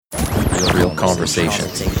real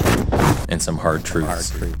conversations, and some hard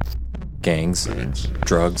truths. Gangs,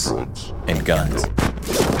 drugs, and guns.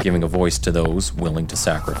 Giving a voice to those willing to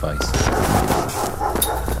sacrifice.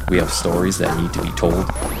 We have stories that need to be told.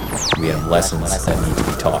 We have lessons that need to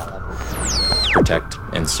be taught. Protect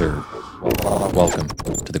and serve. Welcome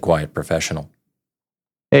to The Quiet Professional.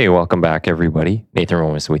 Hey, welcome back, everybody. Nathan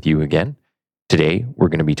Romas with you again. Today, we're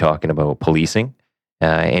going to be talking about policing,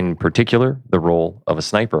 in particular, the role of a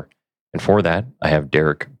sniper. And for that, I have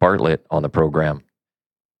Derrick Bartlett on the program.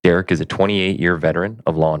 Derrick is a 28-year veteran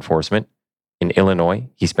of law enforcement. In Illinois,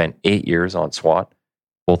 he spent 8 years on SWAT,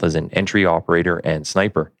 both as an entry operator and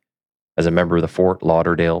sniper. As a member of the Fort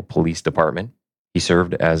Lauderdale Police Department, he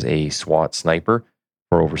served as a SWAT sniper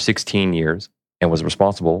for over 16 years and was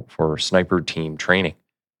responsible for sniper team training.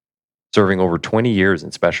 Serving over 20 years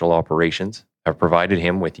in special operations have provided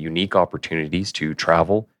him with unique opportunities to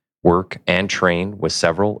travel, work, and train with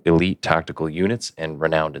several elite tactical units and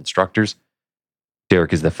renowned instructors.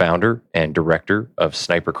 Derrick is the founder and director of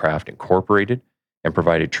Snipercraft Incorporated and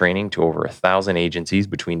provided training to over 1,000 agencies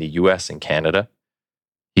between the US and Canada.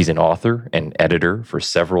 He's an author and editor for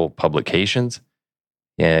several publications.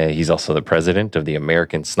 He's also the president of the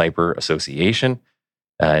American Sniper Association.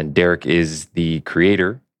 And Derrick is the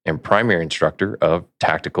creator and primary instructor of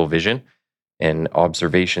Tactical Vision, an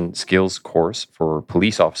observation skills course for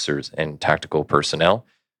police officers and tactical personnel.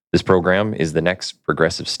 This program is the next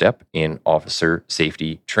progressive step in officer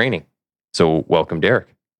safety training. So welcome, Derrick.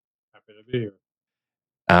 Happy to be here.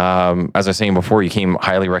 As I was saying before, you came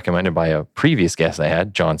highly recommended by a previous guest I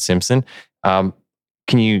had, John Simpson. Can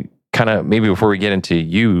you kind of, maybe before we get into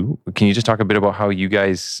you, can you just talk a bit about how you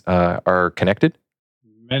guys are connected?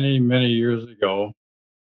 Many, many years ago,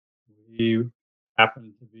 we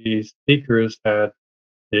happened to be speakers at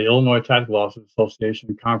the Illinois Tactical Officers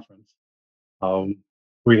Association conference.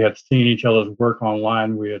 We had seen each other's work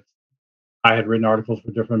online. I had written articles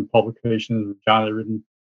for different publications. John had written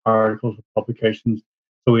articles for publications.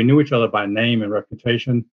 So we knew each other by name and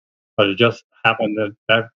reputation. But it just happened that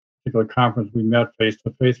that particular conference, we met face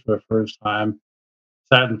to face for the first time,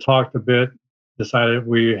 sat and talked a bit, decided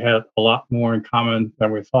we had a lot more in common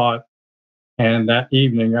than we thought. And that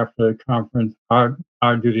evening after the conference, our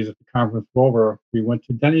duties at the conference were over, we went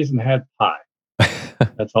to Denny's and had pie.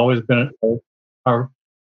 That's always been our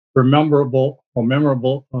memorable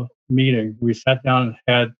meeting. We sat down and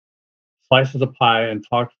had slices of pie and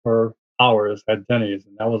talked for hours at Denny's,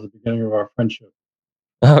 and that was the beginning of our friendship.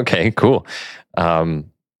 Okay, cool.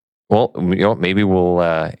 Well, maybe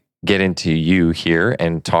we'll get into you here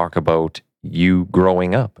and talk about you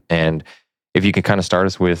growing up. And if you could kind of start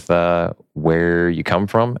us with where you come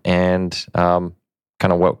from and kind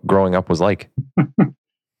of what growing up was like. I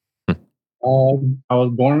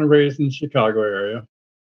was born and raised in the Chicago area.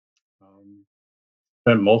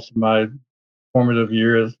 Spent most of my formative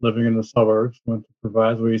years living in the suburbs. Went to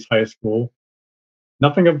Proviso East High School.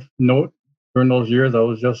 Nothing of note during those years. I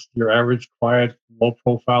was just your average, quiet,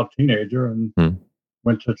 low-profile teenager, and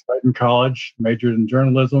went to Triton College. Majored in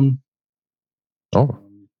journalism. Oh,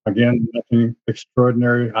 again, nothing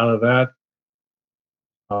extraordinary out of that.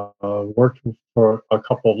 Worked for a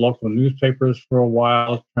couple of local newspapers for a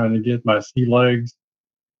while, trying to get my sea legs.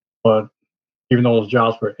 But even though those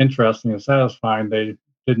jobs were interesting and satisfying, they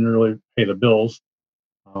didn't really pay the bills.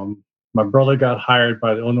 My brother got hired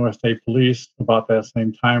by the Illinois State Police about that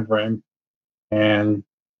same time frame, and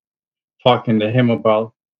talking to him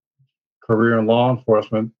about career in law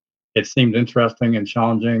enforcement, it seemed interesting and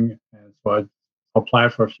challenging, and so I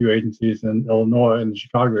applied for a few agencies in Illinois, in the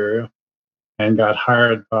Chicago area, and got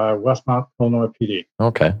hired by Westmont, Illinois PD.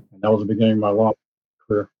 okay. And that was the beginning of my law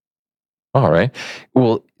career. All right.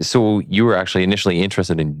 Well, so you were actually initially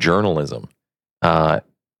interested in journalism.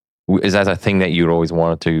 Is that a thing that you'd always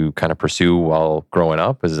wanted to kind of pursue while growing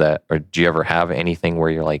up? Or do you ever have anything where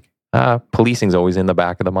you're like, policing's always in the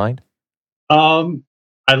back of the mind?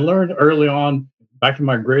 I learned early on, back in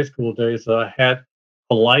my grade school days, that I had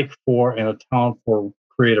a like for and a talent for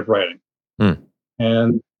creative writing.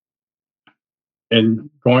 And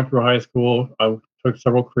going through high school, I took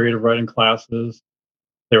several creative writing classes.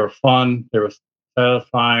 They were fun, they were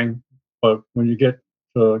satisfying, but when you get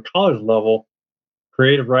to the college level,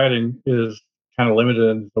 creative writing is kind of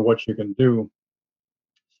limited to what you can do.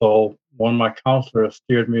 So one of my counselors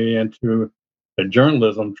steered me into the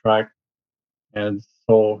journalism track, and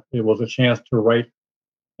so it was a chance to write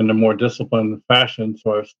in a more disciplined fashion.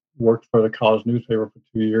 So I worked for the college newspaper for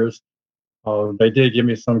 2 years. They did give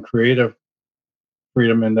me some creative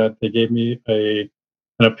freedom in that they gave me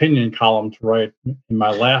an opinion column to write in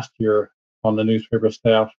my last year on the newspaper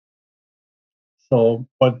staff. So,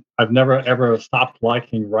 but I've never ever stopped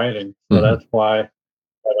liking writing. So Hmm. that's why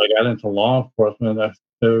when I got into law enforcement, I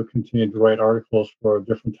still continued to write articles for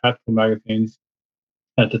different tactical magazines.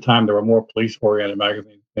 At the time, there were more police-oriented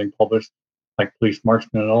magazines being published, like Police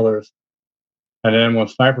Marksman and others. And then when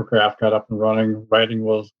Snipercraft got up and running, writing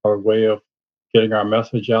was our way of getting our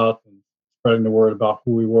message out and spreading the word about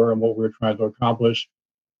who we were and what we were trying to accomplish.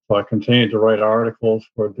 So I continued to write articles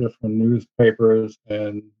for different newspapers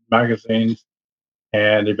and magazines.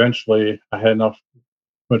 And eventually I had enough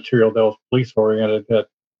material that was police oriented that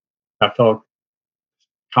I felt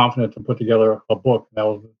confident to put together a book. That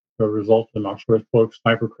was the result of my first book,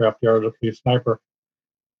 Snipercraft, The Art of the Sniper.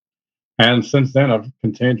 And since then, I've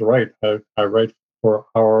continued to write. I write for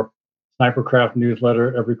our Snipercraft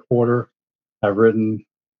newsletter every quarter. I've written,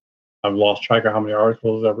 I've lost track of how many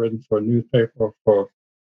articles I've written for a newspaper, for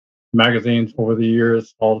magazines over the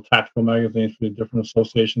years, all the tactical magazines for the different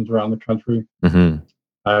associations around the country. Hmm.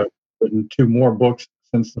 I've written two more books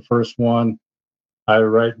since the first one. I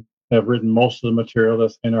write, have written most of the material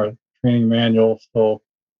that's in our training manual. So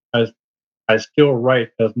I, I still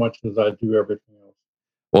write as much as I do everything else.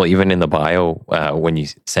 Well, even in the bio, when you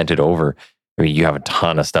sent it over, I mean, you have a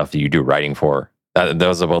ton of stuff that you do writing for. That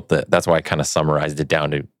was about that's why I kind of summarized it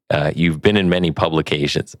down to you've been in many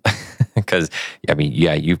publications because, I mean,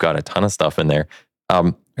 yeah, you've got a ton of stuff in there.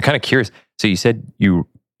 I'm kind of curious. So you said you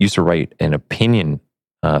used to write an opinion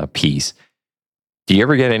piece. Do you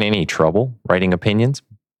ever get in any trouble writing opinions?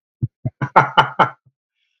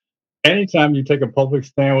 Anytime you take a public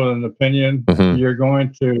stand with an opinion, Hmm. you're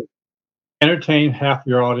going to entertain half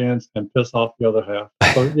your audience and piss off the other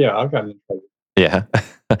half. So yeah, I've gotten in trouble. Yeah.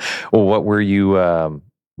 Well, what were you?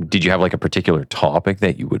 Did you have like a particular topic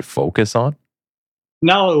that you would focus on?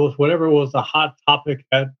 No, it was whatever was a hot topic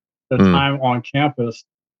at the Mm. time on campus.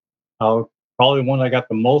 Uh, Probably one I got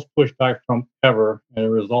the most pushback from ever, and it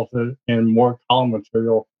resulted in more column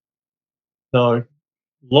material. The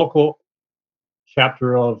local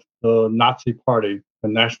chapter of the Nazi Party, the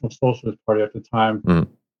National Socialist Party at the time, Mm.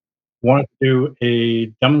 wanted to do a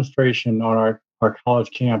demonstration on our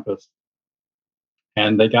college campus,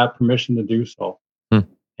 and they got permission to do so. Mm.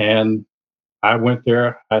 And I went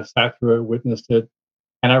there, I sat through it, witnessed it,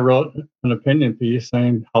 and I wrote an opinion piece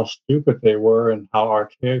saying how stupid they were and how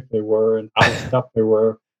archaic they were and out of step they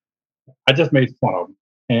were. I just made fun of them.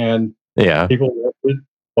 And Yeah. people loved it,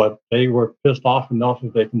 but they were pissed off enough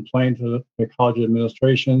that they complained to the college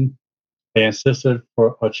administration. They insisted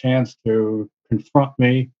for a chance to confront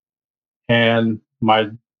me. And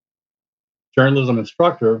my journalism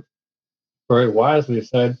instructor very wisely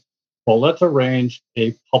said, well, let's arrange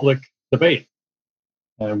a public debate.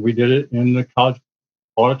 And we did it in the college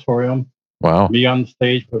auditorium, Wow. me on the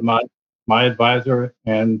stage with my advisor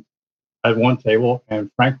and at one table,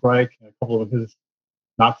 and Frank Reich and a couple of his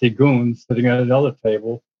Nazi goons sitting at another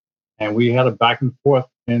table. And we had a back and forth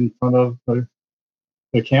in front of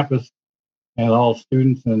the campus and all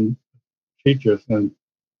students and teachers. And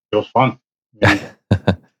it was fun. I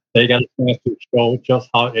mean, they got a chance to show just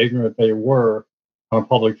how ignorant they were on a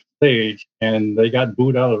public stage, and they got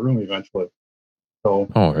booed out of the room eventually. So,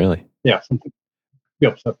 Oh, really? yeah, something be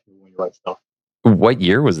upset when you write stuff. What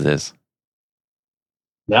year was this?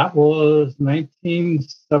 That was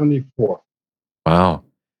 1974. Wow.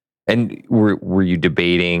 And were you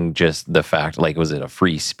debating just the fact, like, was it a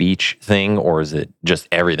free speech thing, or is it just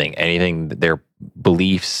everything, anything, their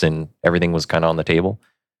beliefs and everything was kind of on the table?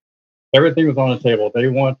 Everything was on the table. They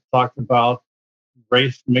want to talk about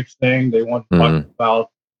race mixing. They want to talk Mm.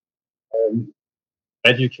 about um,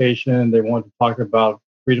 education. They want to talk about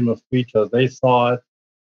freedom of speech as they saw it.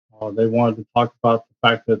 They wanted to talk about the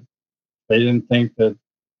fact that they didn't think that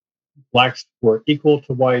blacks were equal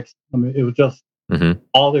to whites. I mean, it was just Hmm.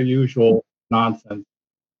 all the usual nonsense.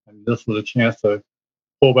 And this was a chance to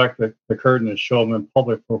pull back the curtain and show them in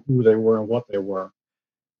public for who they were and what they were.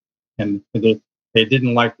 And they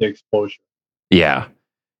didn't like the exposure. Yeah.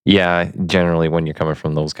 Yeah. Generally, when you're coming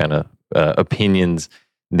from those kind of opinions,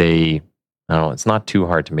 I don't know, it's not too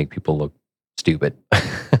hard to make people look stupid.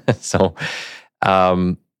 So,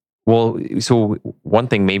 um, so one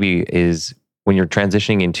thing maybe is when you're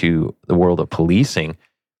transitioning into the world of policing,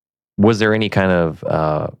 was there any kind of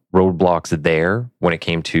roadblocks there when it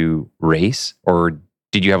came to race, or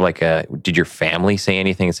did you have did your family say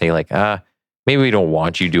anything and say like, maybe we don't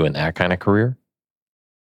want you doing that kind of career?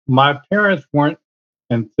 My parents weren't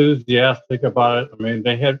enthusiastic about it. I mean,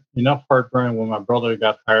 they had enough heartburn when my brother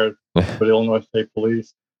got hired for the Illinois State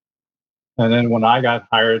Police. And then when I got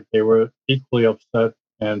hired, they were equally upset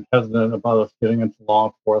and hesitant about us getting into law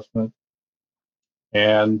enforcement.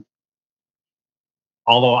 And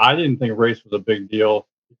although I didn't think race was a big deal,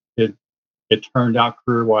 it it turned out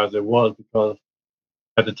career wise it was because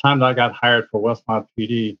at the time that I got hired for Westmont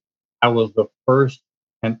PD, I was the first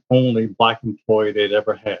and only black employee they'd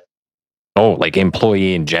ever had. Oh, like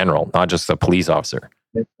employee in general, not just a police officer.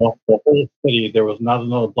 In the whole city, there was not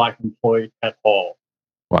another black employee at all.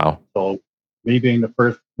 Wow. So, me being the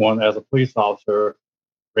first one as a police officer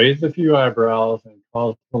raised a few eyebrows and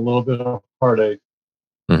caused a little bit of heartache.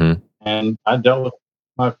 Mm-hmm. And I dealt with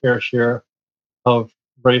my fair share of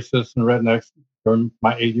racists and rednecks during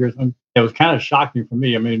my 8 years. And it was kind of shocking for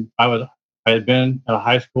me. I mean, I had been at a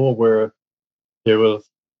high school where there was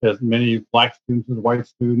as many black students as white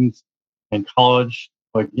students. In college,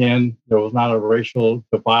 again, there was not a racial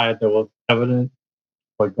divide that was evident.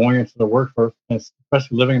 But going into the workforce, and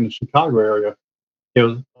especially living in the Chicago area, it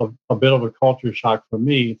was a bit of a culture shock for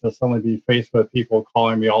me to suddenly be faced with people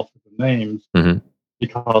calling me all sorts of names Mm-hmm.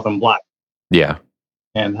 because I'm black Yeah.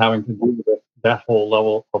 and having to deal with that whole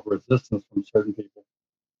level of resistance from certain people.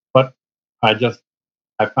 But I just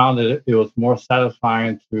I found that it was more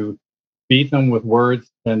satisfying to beat them with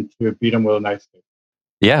words than to beat them with a nice stick.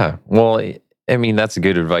 Yeah. Well, I mean, that's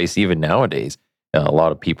good advice even nowadays. A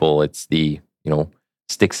lot of people, it's the,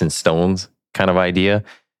 sticks and stones kind of idea.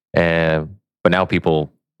 But now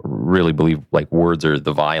people really believe like words are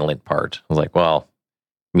the violent part. I was like, well,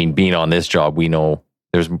 I mean, being on this job, we know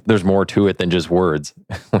there's more to it than just words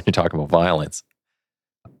when you're talking about violence.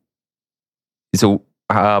 So,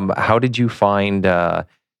 how did you find kind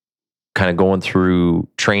of going through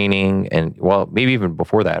training and, well, maybe even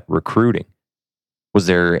before that, recruiting? Was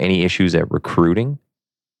there any issues at recruiting?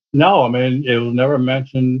 No, I mean, it was never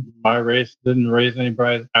mentioned. My race didn't raise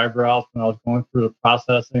anybody's eyebrows when I was going through the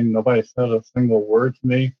processing. Nobody said a single word to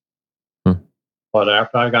me. Hmm. But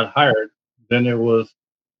after I got hired, then it was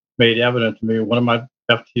made evident to me. One of my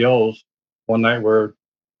FTOs, one night we're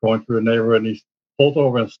going through a neighborhood and he pulls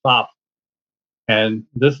over and stops. And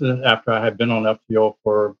this is after I had been on FTO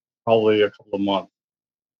for probably a couple of months.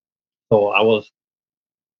 So I was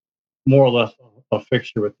more or less a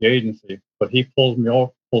fixture with the agency. But he pulls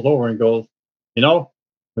over and goes, you know,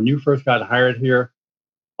 when you first got hired here,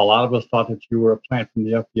 a lot of us thought that you were a plant from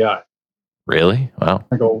the FBI. Really? Wow.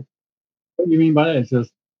 I go, what do you mean by that? He says,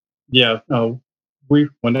 yeah, no, we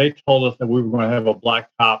when they told us that we were going to have a black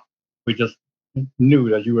cop, we just knew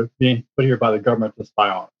that you were being put here by the government to spy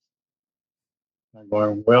on us. I'm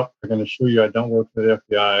going, well, I'm going to show you I don't work for the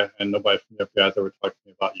FBI, and nobody from the FBI has ever talked to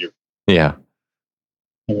me about you. Yeah.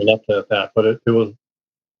 And we left it at that. But it was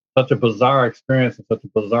such a bizarre experience and such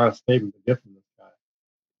a bizarre statement to get from this guy.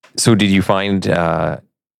 So, did you find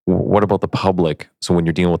what about the public? So, when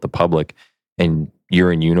you're dealing with the public and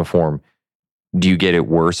you're in uniform, do you get it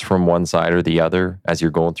worse from one side or the other as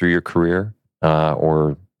you're going through your career,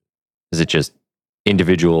 or is it just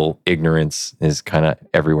individual ignorance is kind of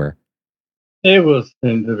everywhere? It was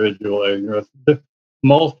individual ignorance.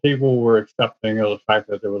 Most people were accepting of the fact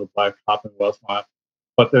that there was a black cop in Westmont,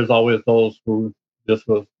 but there's always those who this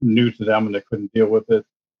was new to them and they couldn't deal with it.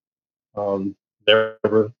 There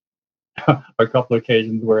were a couple of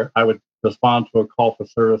occasions where I would respond to a call for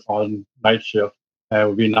service on night shift and I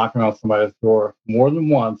would be knocking on somebody's door more than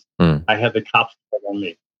once. Mm. I had the cops call on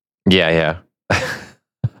me Yeah.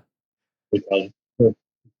 because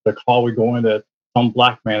the call would go in that some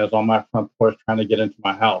black man is on my front porch trying to get into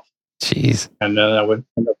my house. Jeez. And then I would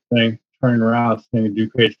end up turning around, seeing a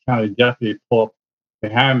DuPage County deputy pull up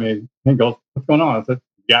behind me and goes, what's going on? I said,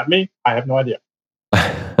 you got me? I have no idea.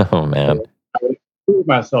 Oh man. So I would prove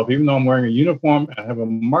myself, even though I'm wearing a uniform and I have a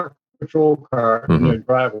marked patrol car in their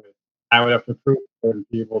driveway, I would have to prove to certain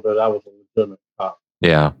people that I was a legitimate cop.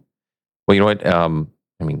 Yeah. Well, you know what? I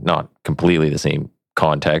mean, not completely the same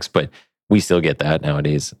context, but we still get that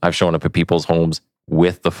nowadays. I've shown up at people's homes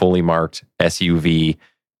with the fully marked SUV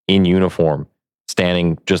in uniform,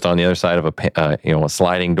 standing just on the other side of a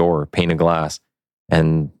sliding door, pane of glass,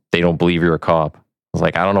 and they don't believe you're a cop. I was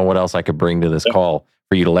like, I don't know what else I could bring to this call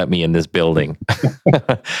for you to let me in this building.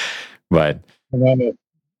 But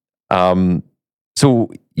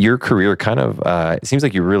so your career kind of it seems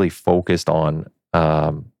like you're really focused on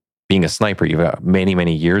being a sniper. You've got many,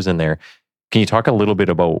 many years in there. Can you talk a little bit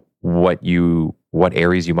about what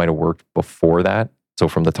areas you might have worked before that? So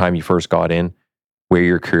from the time you first got in, where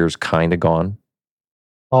your career's kind of gone?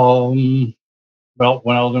 Well,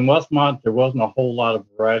 when I was in Westmont, there wasn't a whole lot of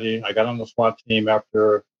variety. I got on the SWAT team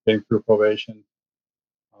after getting through probation.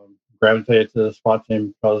 Gravitated to the SWAT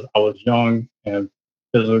team because I was young and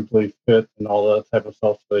physically fit and all that type of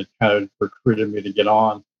stuff. So they kind of recruited me to get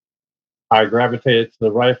on. I gravitated to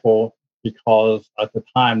the rifle because at the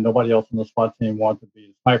time, nobody else on the SWAT team wanted to be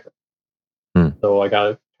a sniper. So I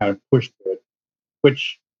got kind of pushed to it,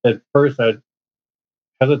 which at first I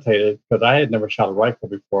hesitated because I had never shot a rifle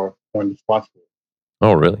before going to SWAT school,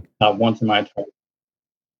 Oh, really? not once in my entire.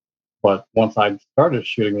 But once I started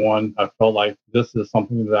shooting one, I felt like this is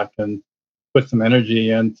something that I can put some energy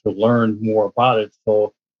in to learn more about it.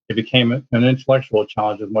 So it became an intellectual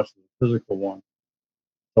challenge as much as a physical one.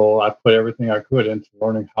 So I put everything I could into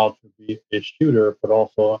learning how to be a shooter, but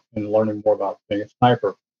also in learning more about being a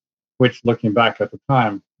sniper, which looking back at the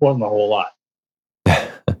time wasn't a whole lot.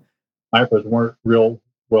 Snipers weren't real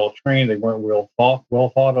well trained, they weren't well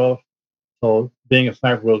thought of. So being a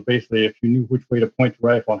sniper was basically if you knew which way to point the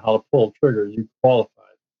rifle and how to pull the trigger, you qualified.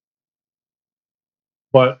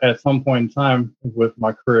 But at some point in time with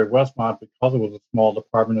my career at Westmont, because it was a small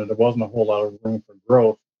department and there wasn't a whole lot of room for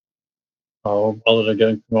growth, other than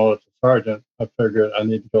getting promoted to sergeant, I figured I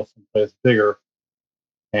need to go someplace bigger.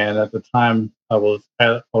 And at the time, I was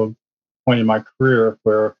at a point in my career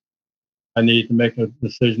where I needed to make a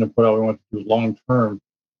decision of what I wanted to do long term.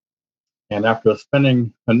 And after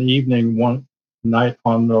spending an evening one night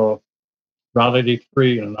on the Route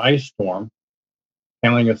 83 in an ice storm,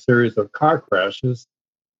 handling a series of car crashes,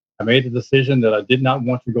 I made the decision that I did not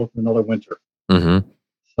want to go through another winter. Mm-hmm.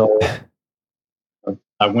 So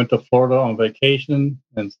I went to Florida on vacation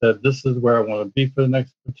and said, this is where I want to be for the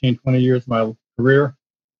next 15, 20 years of my career.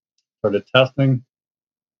 Started testing,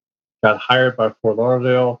 got hired by Fort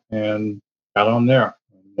Lauderdale, and got on there.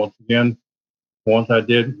 And once again, once I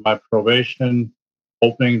did my probation,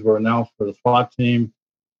 openings were announced for the SWAT team.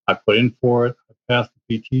 I put in for it. I passed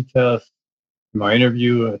the PT test. In my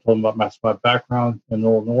interview, I told them about my SWAT background in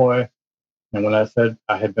Illinois. And when I said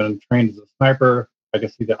I had been trained as a sniper, I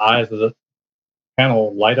could see the eyes of the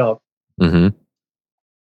panel light up. Mm-hmm.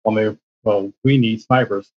 Tell me, well, we need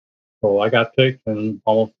snipers. So I got picked and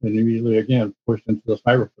almost immediately again pushed into the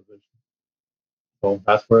sniper position. So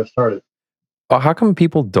that's where it started. Well, how come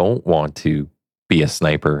people don't want to be a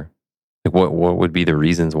sniper? Like, what would be the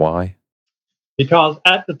reasons why? Because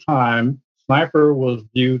at the time, sniper was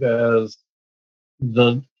viewed as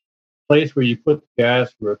the place where you put the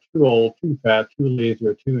guys who are too old, too fat, too lazy,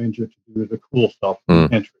 or too injured to do the cool stuff in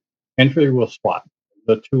Mm. entry. Entry was SWAT.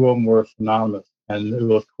 The two of them were synonymous, and it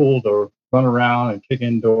was cool to run around and kick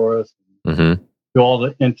indoors, Mm-hmm. do all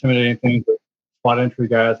the intimidating things that SWAT entry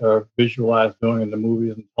guys are visualized doing in the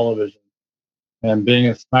movies and television. And being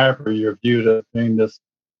a sniper, you're viewed as being this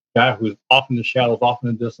guy who's off in the shadows, off in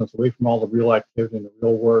the distance, away from all the real activity and the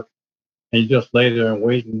real work. And you just lay there and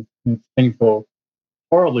wait, and things go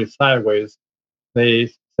horribly sideways. They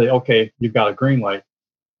say, okay, you've got a green light.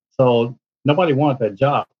 So nobody wanted that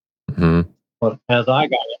job. Mm-hmm. But as I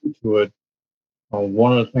got into it,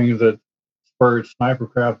 one of the things that spurred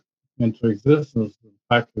Snipercraft into existence was the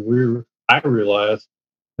fact that I realized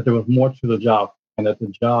that there was more to the job and that the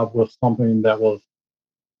job was something that was,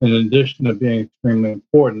 in addition to being extremely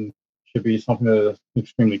important, should be something that is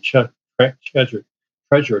extremely treasured.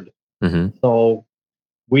 Mm-hmm. So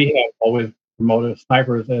we have always promoted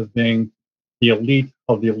snipers as being the elite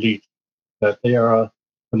of the elite, that they are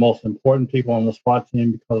the most important people on the SWAT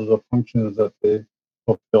team because of the functions that they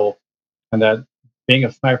fulfill, and that being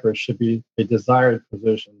a sniper should be a desired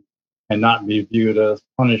position and not be viewed as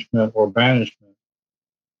punishment or banishment.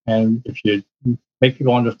 And if you make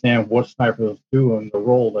people understand what snipers do and the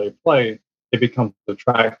role they play, it becomes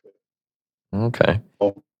attractive. Okay.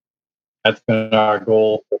 So that's been our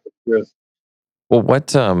goal for years. Well, what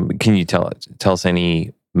can you tell us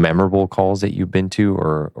any memorable calls that you've been to,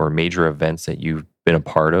 or major events that you've been a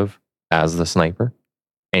part of as the sniper?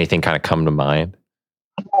 Anything kind of come to mind?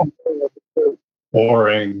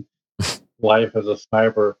 Boring life as a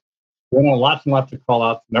sniper. Lots and lots of call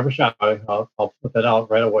outs. Never shot. I'll put that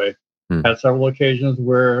out right away. Hmm. Had several occasions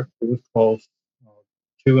where it was close.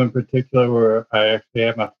 Two in particular where I actually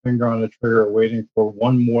had my finger on the trigger waiting for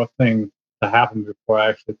one more thing to happen before I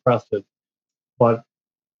actually pressed it. But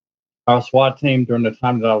our SWAT team during the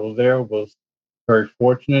time that I was there was very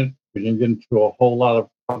fortunate. We didn't get into a whole lot of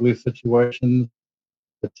ugly situations.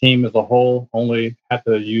 The team as a whole only had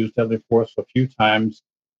to use deadly force a few times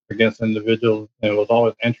against individuals, and it was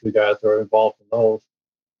always entry guys that were involved in those.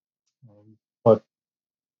 But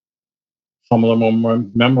some of the more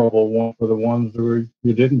memorable ones were the ones where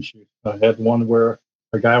you didn't shoot. I had one where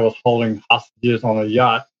a guy was holding hostages on a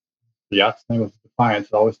yacht. The yacht's name was Defiance.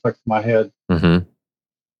 It always stuck to my head. Mm-hmm.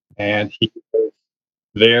 And he was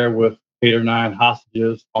there with 8 or 9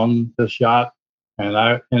 hostages on this yacht. And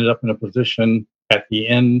I ended up in a position at the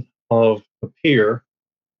end of the pier.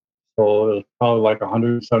 So it was probably like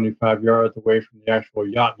 175 yards away from the actual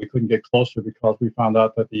yacht. We couldn't get closer because we found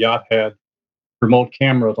out that the yacht had remote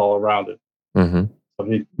cameras all around it. Mm-hmm. So if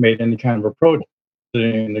he made any kind of approach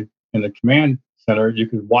sitting in the command center, you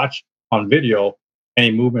could watch on video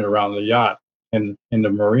any movement around the yacht in the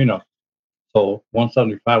marina. So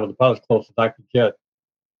 175 was about as close as I could get.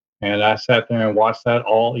 And I sat there and watched that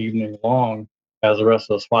all evening long as the rest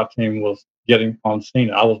of the SWAT team was getting on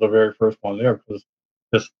scene. I was the very first one there because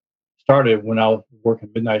this started when I was working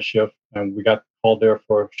midnight shift and we got called there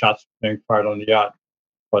for shots being fired on the yacht.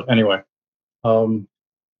 But anyway, um,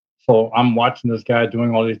 so I'm watching this guy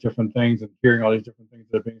doing all these different things and hearing all these different things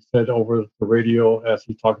that are being said over the radio as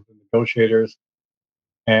he's talking to negotiators.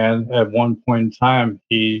 And at one point in time,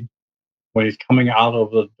 when he's coming out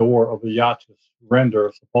of the door of the yacht to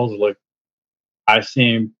surrender, supposedly, I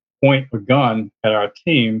see him point a gun at our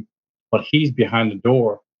team, but he's behind the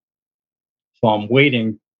door. So I'm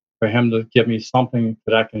waiting for him to give me something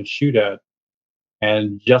that I can shoot at.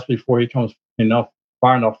 And just before he comes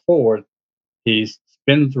far enough forward, he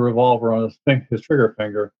spins the revolver on his trigger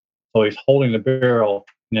finger. So he's holding the barrel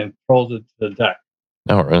and then throws it to the deck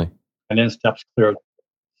Oh, really? and then steps clear.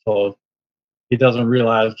 So he doesn't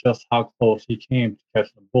realize just how close he came to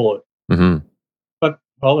catching the bullet. Mm-hmm. But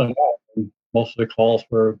other than that, most of the calls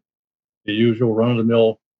were the usual run of the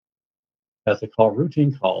mill, as they call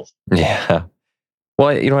routine calls. Yeah.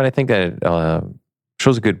 Well, you know what? I think that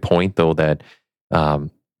shows a good point, though, that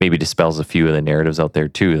maybe dispels a few of the narratives out there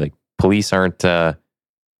too. Like police aren't.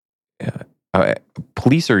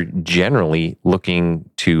 Police are generally looking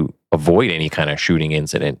to avoid any kind of shooting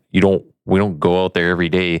incident. We don't go out there every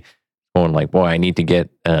day going like, "Boy, I need to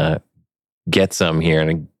get some here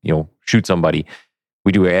and shoot somebody."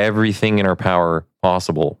 We do everything in our power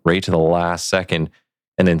possible, right to the last second,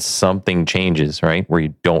 and then something changes, right, where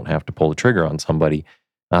you don't have to pull the trigger on somebody.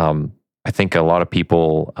 I think a lot of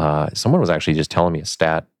people. Someone was actually just telling me a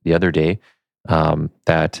stat the other day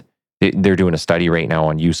that they're doing a study right now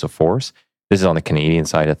on use of force. This is on the Canadian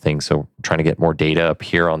side of things, so I'm trying to get more data up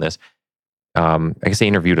here on this. I guess they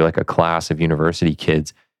interviewed like a class of university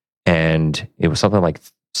kids, and it was something like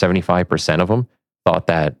 75% of them thought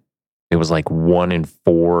that it was like 1 in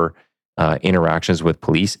 4 interactions with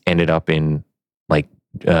police ended up in like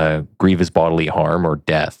grievous bodily harm or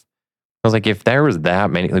death. I was like, if there was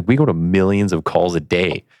that many, like we go to millions of calls a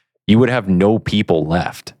day, you would have no people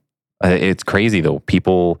left. It's crazy though.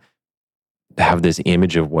 People have this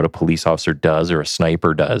image of what a police officer does or a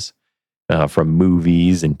sniper does from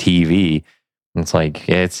movies and TV. And it's like,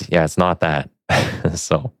 it's not that.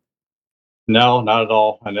 So, No, not at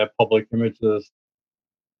all. And that public image is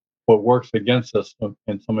what works against us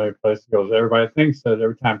in so many places. Goes everybody thinks that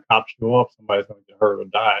every time cops show up, somebody's going to get hurt or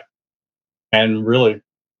die. And really,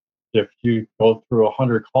 if you go through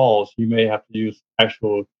 100 calls, you may have to use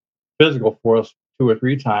actual physical force 2 or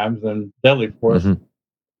 3 times and deadly force mhm,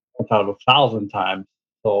 out of 1,000 times.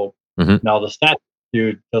 So mhm. now the stats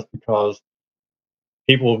skewed just because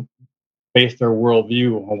people base their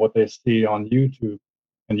worldview on what they see on YouTube,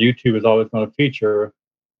 and YouTube is always going to feature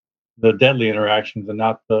the deadly interactions and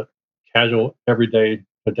not the casual, everyday,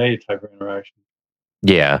 today type of interaction.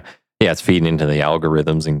 Yeah. Yeah. It's feeding into the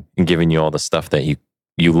algorithms and giving you all the stuff that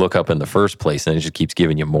you look up in the first place, and it just keeps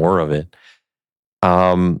giving you more of it.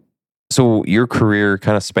 Um, so your career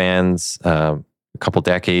kind of spans a couple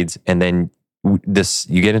decades, and then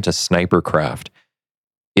you get into Snipercraft.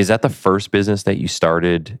 Is that the first business that you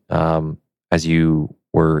started as you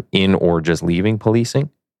were in or just leaving policing?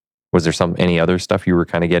 Was there any other stuff you were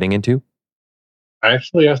kind of getting into?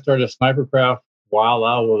 Actually, I started Snipercraft while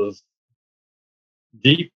I was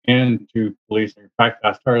deep into policing. In fact,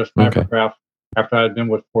 I started Okay. Snipercraft after I had been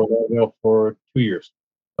with Fort Lauderdale for 2 years.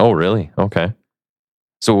 Oh, really? Okay.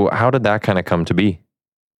 So how did that kind of come to be?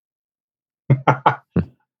 I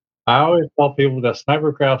always tell people that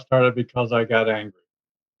Snipercraft started because I got angry.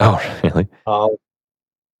 Oh, really? Uh,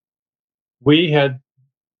 we had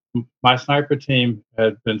my sniper team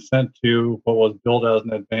had been sent to what was billed as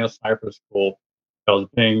an advanced sniper school that was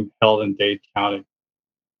being held in Dade County.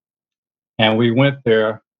 And we went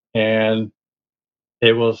there, and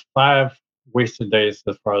it was 5 wasted days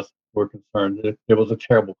as far as we're concerned. It was a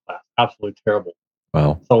terrible class, absolutely terrible.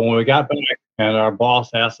 Wow. So when we got back and our boss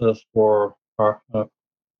asked us for our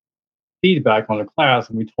feedback on the class,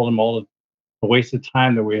 and we told him all the wasted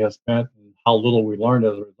time that we had spent and how little we learned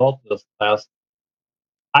as a result of this class,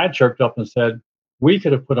 I chirped up and said, we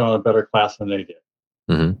could have put on a better class than they did,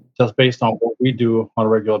 Hmm. just based on what we do on a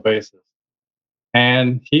regular basis.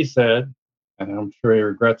 And he said, and I'm sure he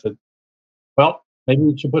regrets it, well, maybe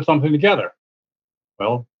we should put something together.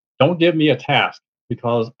 Well, don't give me a task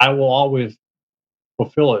because I will always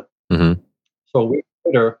fulfill it. Hmm. So a week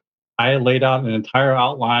later, I laid out an entire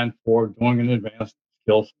outline for doing an advanced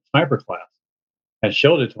skills sniper class. and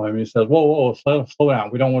showed it to him. He says, whoa, slow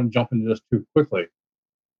down. We don't want to jump into this too quickly.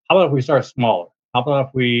 How about if we start smaller? How about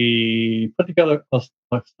if we put together a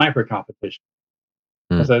sniper competition?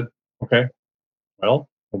 I Mm. said, okay. Well,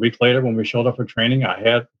 a week later, when we showed up for training, I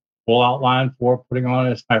had full outline for putting on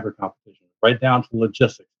a sniper competition, right down to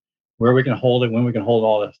logistics, where we can hold it, when we can hold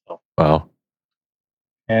all that stuff. Wow.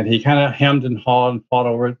 And he kind of hemmed and hawed and fought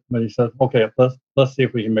over it, but he said, okay, let's see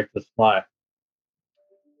if we can make this fly.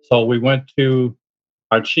 So we went to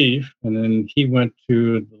our chief, and then he went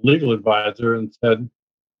to the legal advisor and said,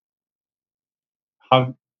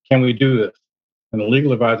 how can we do this? And the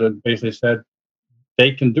legal advisor basically said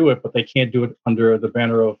they can do it, but they can't do it under the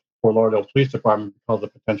banner of Fort Lauderdale Police Department because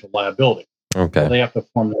of potential liability. So Okay. they have to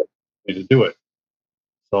form a to do it.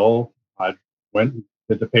 So I went and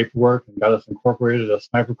did the paperwork and got us incorporated as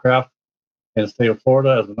Snipercraft in the state of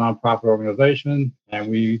Florida as a nonprofit organization, and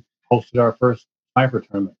we hosted our first sniper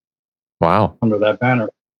tournament Wow. under that banner.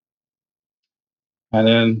 And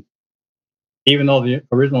then, even though the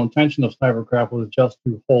original intention of Snipercraft was just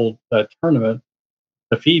to hold that tournament,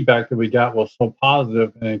 the feedback that we got was so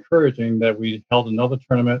positive and encouraging that we held another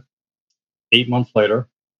tournament 8 months later.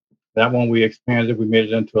 That one we expanded, we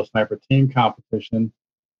made it into a sniper team competition,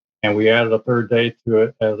 and we added a third day to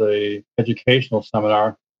it as a educational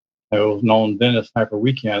seminar. It was known then as Sniper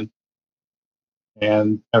Weekend.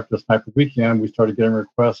 And after Sniper Weekend, we started getting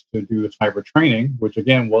requests to do sniper training, which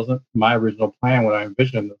again wasn't my original plan when I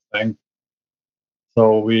envisioned this thing.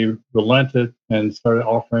 So we relented and started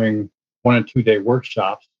offering 1 and 2 day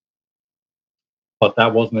workshops, but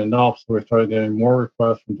that wasn't enough. So we started getting more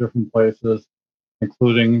requests from different places,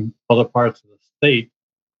 including other parts of the state.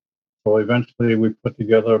 So eventually we put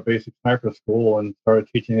together a basic sniper school and started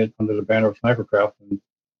teaching it under the banner of Snipercraft. And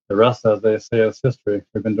the rest, as they say, is history.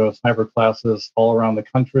 We've been doing sniper classes all around the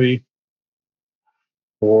country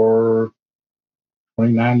for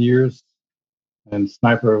 29 years. And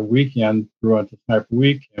Sniper Weekend grew into Sniper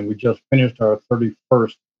Week, and we just finished our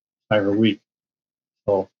 31st Sniper Week.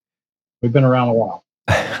 So we've been around a while.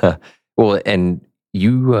 Well, and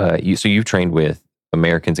so you've trained with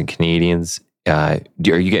Americans and Canadians. Are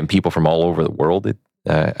you getting people from all over the world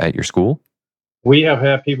at your school? We have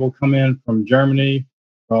had people come in from Germany,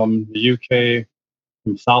 from the UK,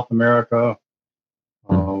 from South America.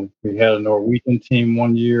 We had a Norwegian team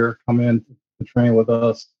one year come in to train with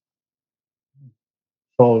us.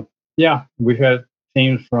 So yeah, we had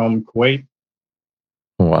teams from Kuwait.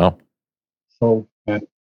 Wow. So and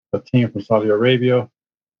a team from Saudi Arabia.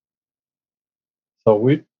 So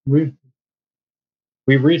we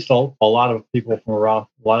reached a lot of people from around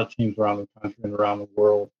a lot of teams around the country and around the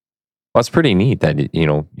world. Well, it's pretty neat that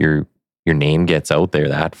your name gets out there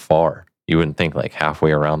that far. You wouldn't think like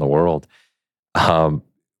halfway around the world. Um,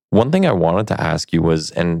 One thing I wanted to ask you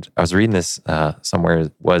was, and I was reading this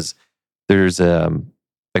somewhere, was there's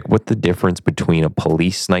like what the difference between a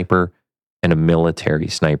police sniper and a military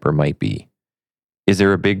sniper might be. Is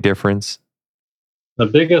there a big difference? The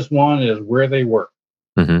biggest one is where they work.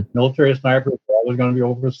 Mm-hmm. Military snipers are always going to be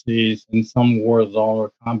overseas in some war zone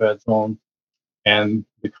or combat zone. And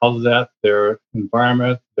because of that, their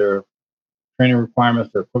environment, their training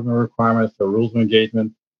requirements, their equipment requirements, their rules of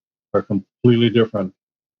engagement are completely different.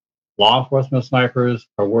 Law enforcement snipers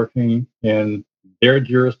are working in their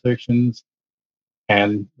jurisdictions,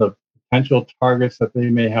 and the potential targets that they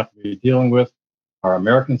may have to be dealing with are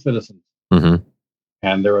American citizens. Mm-hmm.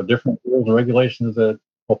 And there are different rules and regulations that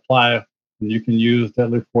apply, and you can use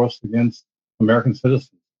deadly force against American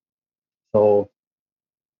citizens. So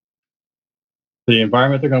the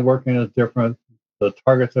environment they're going to work in is different. The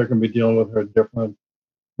targets they're going to be dealing with are different.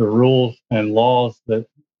 The rules and laws that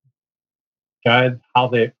guide how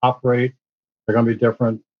they operate are going to be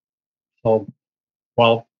different. So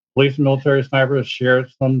while police and military snipers share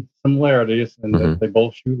some similarities in Mm-hmm. that they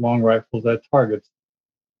both shoot long rifles at targets,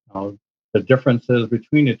 the differences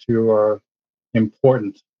between the two are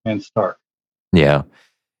important and stark. Yeah.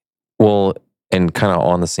 Well, and kind of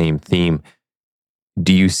on the same theme,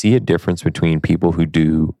 do you see a difference between people who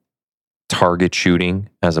do target shooting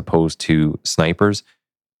as opposed to snipers?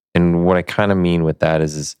 And what I kind of mean with that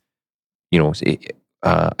is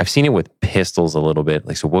I've seen it with pistols a little bit.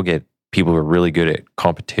 Like, so we'll get people who are really good at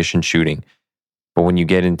competition shooting, but when you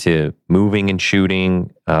get into moving and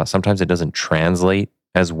shooting, sometimes it doesn't translate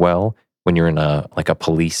as well when you're in a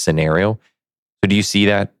police scenario. So, do you see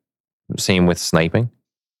that same with sniping?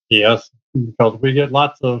 Yes, because we get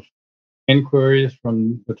lots of inquiries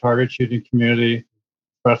from the target shooting community,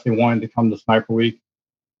 especially wanting to come to Sniper Week,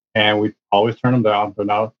 and we always turn them down. They're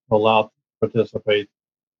not allowed to participate.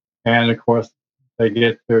 And of course, they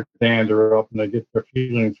get their dander up and they get their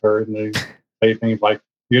feelings hurt and they say things like,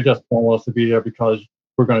 "You're just don't want us to be there because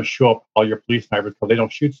we're going to show up all your police snipers because they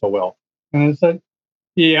don't shoot so well." And I said,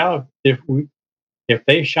 "Yeah, if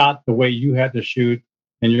they shot the way you had to shoot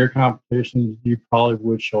in your competitions, you probably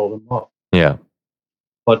would show them up." Yeah.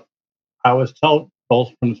 But I was told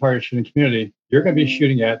both from the target shooting community, you're going to be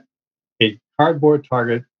shooting at a cardboard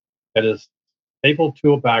target that is stapled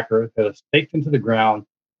to a backer, that is staked into the ground,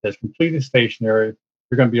 that's completely stationary.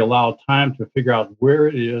 You're going to be allowed time to figure out where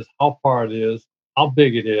it is, how far it is, how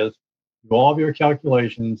big it is, do all of your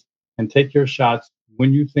calculations, and take your shots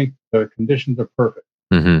when you think the conditions are perfect.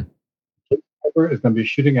 Mm-hmm. The sniper is going to be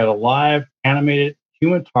shooting at a live, animated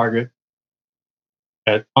human target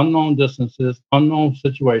at unknown distances, unknown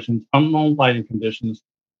situations, unknown lighting conditions,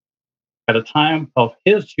 at a time of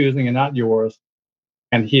his choosing and not yours.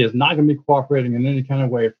 And he is not going to be cooperating in any kind of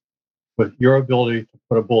way with your ability to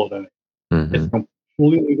put a bullet in it. Mm-hmm. It's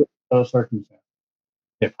completely different circumstance.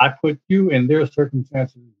 If I put you in their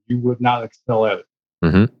circumstances, you would not excel at it.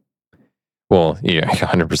 Mm-hmm. Well, yeah,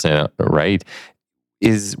 100% right.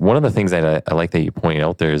 Is one of the things that I like that you pointed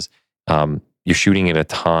out there is you're shooting at a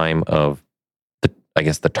time of I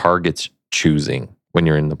guess the target's choosing when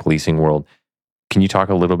you're in the policing world. Can you talk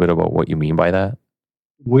a little bit about what you mean by that?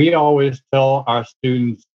 We always tell our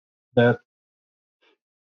students that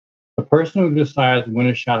the person who decides when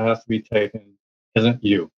a shot has to be taken isn't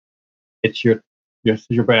you. It's your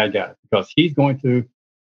bad guy, because he's going to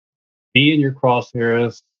be in your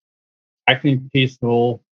crosshairs, acting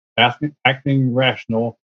peaceful, acting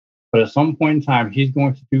rational, but at some point in time, he's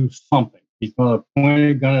going to do something. He's going to point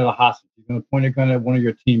a gun at a hostage. He's going to point a gun at one of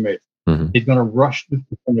your teammates. Mm-hmm. He's going to rush.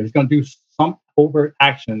 He's going to do some overt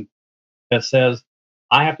action that says,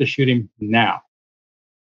 "I have to shoot him now."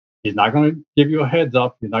 He's not going to give you a heads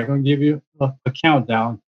up. He's not going to give you a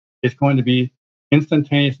countdown. It's going to be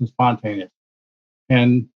instantaneous and spontaneous.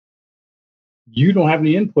 And you don't have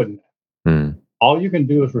any input in that. Mm. All you can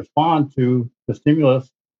do is respond to the stimulus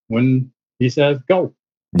when he says go.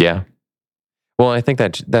 Yeah. Well, I think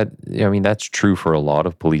that's true for a lot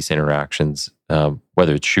of police interactions,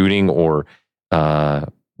 whether it's shooting or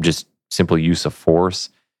just simple use of force.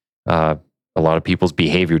 A lot of people's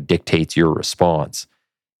behavior dictates your response.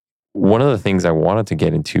 One of the things I wanted to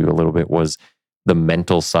get into a little bit was the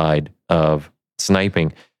mental side of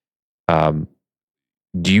sniping.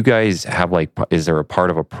 Do you guys have is there a part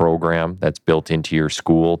of a program that's built into your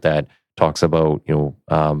school that talks about,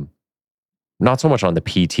 not so much on the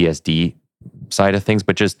PTSD side of things,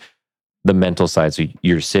 but just the mental side? So you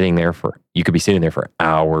could be sitting there for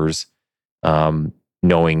hours,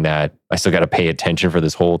 knowing that I still got to pay attention for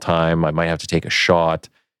this whole time. I might have to take a shot.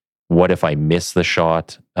 What if I miss the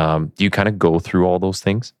shot? Do you kind of go through all those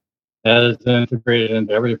things? That is integrated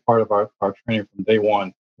into every part of our training from day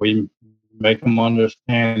one. We make them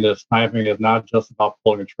understand that sniping is not just about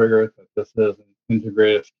pulling a trigger, that this is an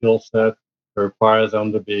integrated skill set that requires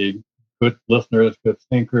them to be good listeners, good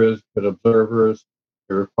thinkers, good observers.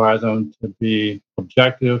 It requires them to be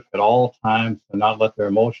objective at all times and not let their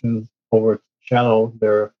emotions overshadow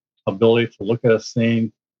their ability to look at a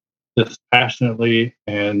scene dispassionately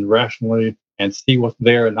and rationally and see what's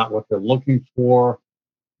there and not what they're looking for.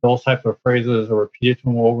 Those types of phrases are repeated to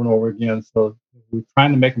them over and over again. So we're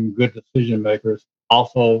trying to make them good decision makers,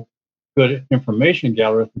 also good information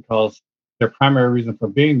gatherers, because their primary reason for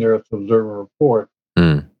being there is to observe and report,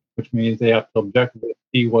 which means they have to objectively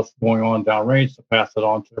see what's going on downrange to pass it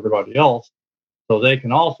on to everybody else. So they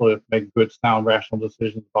can also make good, sound, rational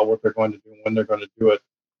decisions about what they're going to do and when they're going to do it.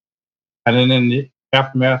 And then in the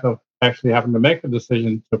aftermath of actually having to make a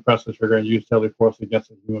decision to press the trigger and use deadly force against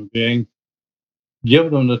a human being,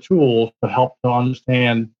 give them the tools to help to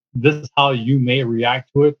understand this is how you may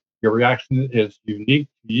react to it. Your reaction is unique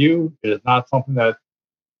to you. It is not something that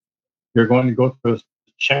you're going to go through a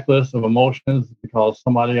checklist of emotions because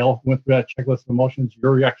somebody else went through that checklist of emotions.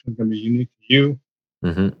 Your reaction is going to be unique to you.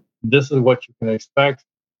 Mm-hmm. This is what you can expect.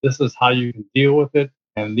 This is how you can deal with it.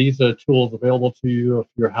 And these are tools available to you if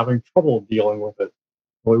you're having trouble dealing with it.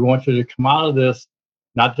 We want you to come out of this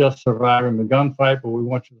not just surviving the gunfight, but we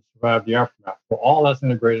want you to survive the aftermath. So all that's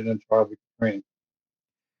integrated into our training.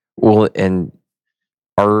 Well, and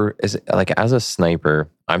as a sniper,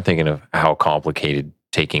 I'm thinking of how complicated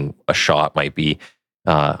taking a shot might be.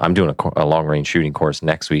 I'm doing a long range shooting course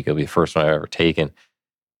next week. It'll be the first one I've ever taken,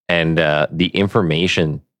 and the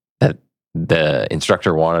information that the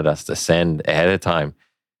instructor wanted us to send ahead of time,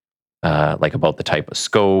 like about the type of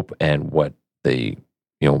scope and what the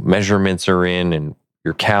measurements are in, and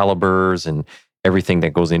your calibers and everything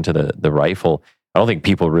that goes into the rifle. I don't think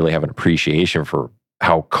people really have an appreciation for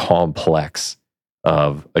how complex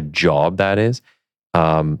of a job that is.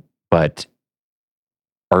 But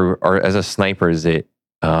Or as a sniper, is it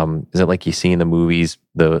like you see in the movies,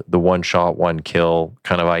 the one shot, one kill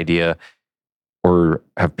kind of idea? Or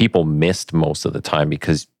have people missed most of the time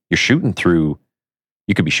because you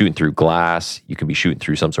could be shooting through glass, you could be shooting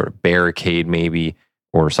through some sort of barricade maybe,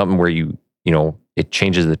 or something where it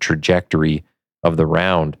changes the trajectory of the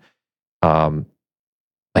round. Um,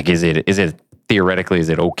 like is it theoretically, is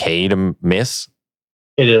it okay to miss?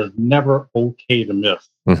 It is never okay to miss.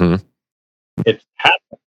 Hmm. It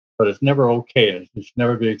happens, but it's never okay. And it should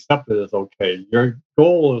never be accepted as okay. Your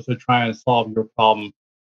goal is to try and solve your problem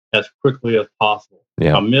as quickly as possible.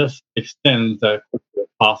 Yeah. A miss extends that quickly as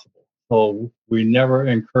possible. So we never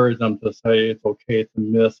encourage them to say it's okay to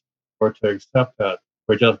miss or to accept that.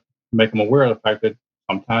 We just make them aware of the fact that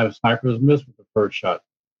sometimes snipers miss with the first shot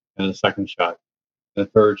and the second shot and the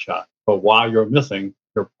third shot. But while you're missing,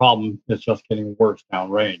 your problem is just getting worse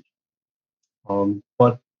downrange.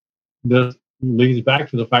 But this leads back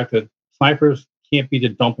to the fact that snipers can't be the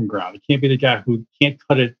dumping ground. He can't be the guy who can't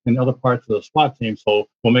cut it in other parts of the SWAT team, so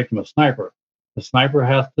we'll make him a sniper. The sniper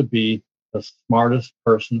has to be the smartest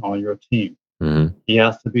person on your team. Hmm. He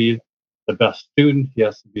has to be the best student. He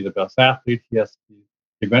has to be the best athlete. He has to be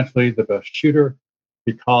eventually the best shooter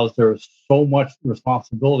because there's so much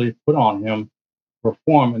responsibility put on him to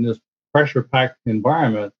perform in this pressure packed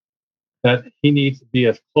environment that he needs to be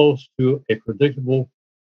as close to a predictable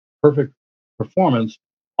perfect performance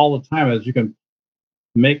all the time as you can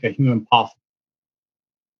make a human possible.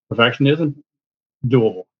 Perfection isn't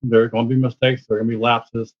doable. There are going to be mistakes, there are going to be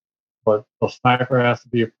lapses, but a sniper has to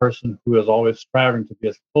be a person who is always striving to be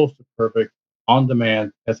as close to perfect on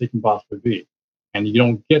demand as he can possibly be. And you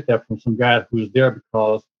don't get that from some guy who's there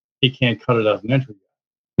because he can't cut it as an entry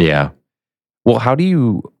guy. Yeah. Well, how do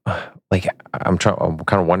you like? I'm kind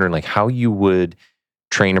of wondering like how you would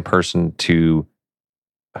train a person to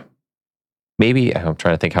maybe. I'm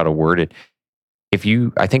trying to think how to word it.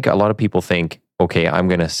 I think a lot of people think, okay, I'm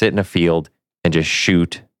going to sit in a field and just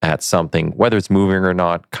shoot at something, whether it's moving or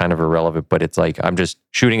not, kind of irrelevant. But it's like I'm just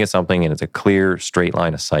shooting at something and it's a clear, straight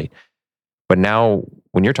line of sight. But now,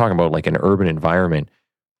 when you're talking about like an urban environment,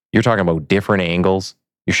 you're talking about different angles.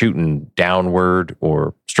 You're shooting downward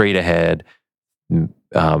or straight ahead.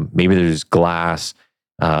 Maybe there's glass.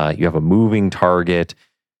 You have a moving target.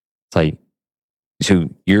 It's like, so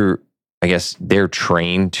I guess they're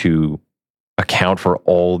trained to account for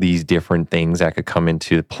all these different things that could come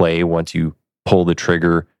into play once you pull the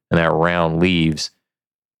trigger and that round leaves.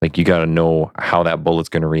 Like you got to know how that bullet's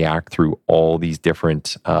going to react through all these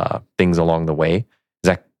different things along the way. Is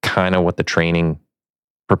that kind of what the training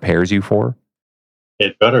prepares you for?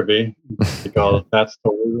 It better be, because that's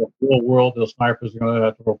the real world the snipers are going to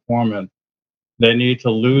have to perform in. They need to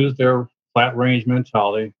lose their flat range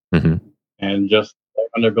mentality Hmm. and just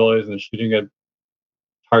on their abilities and shooting at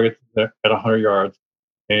targets at 100 yards.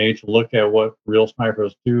 They need to look at what real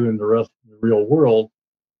snipers do in the rest of the real world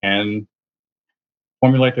and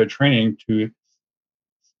formulate their training to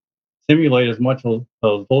simulate as much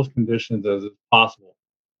of those conditions as is possible.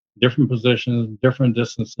 Different positions, different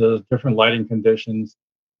distances, different lighting conditions,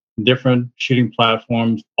 different shooting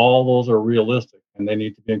platforms, all those are realistic and they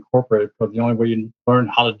need to be incorporated because the only way you learn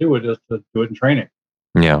how to do it is to do it in training.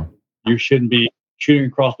 Yeah. You shouldn't be shooting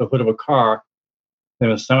across the hood of a car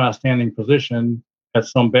in a semi-standing position at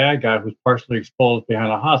some bad guy who's partially exposed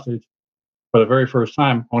behind a hostage for the very first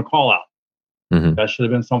time on call out. Hmm. That should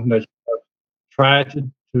have been something that you tried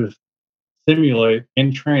to simulate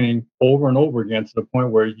in training over and over again to the point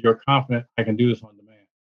where you're confident I can do this on demand.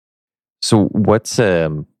 So what's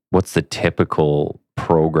the typical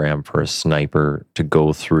program for a sniper to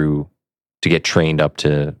go through to get trained up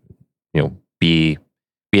to, be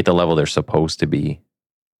at the level they're supposed to be?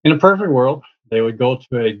 In a perfect world, they would go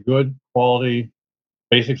to a good quality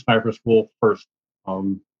basic sniper school first.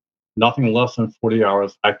 Um, Nothing less than 40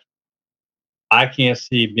 hours. I can't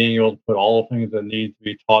see being able to put all the things that need to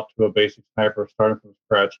be taught to a basic sniper starting from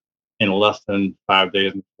scratch in less than 5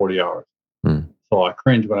 days and 40 hours. Hmm. So I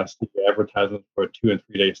cringe when I see advertisements for a 2 and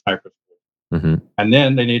 3 day sniper school. Hmm. And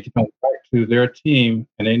then they need to come back to their team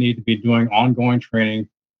and they need to be doing ongoing training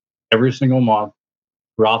every single month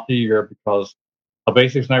throughout the year because a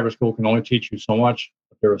basic sniper school can only teach you so much,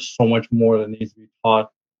 but there is so much more that needs to be taught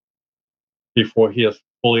before he is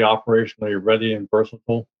fully operationally ready and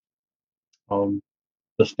versatile. Um,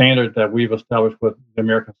 the standard that we've established with the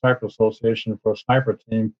American Sniper Association for a sniper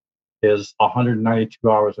team is 192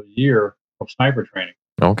 hours a year of sniper training.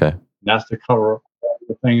 Okay. And that's to cover all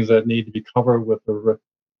the things that need to be covered with the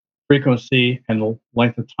frequency and the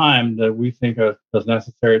length of time that we think is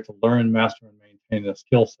necessary to learn, master, and maintain the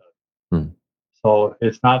skill set. Hmm. So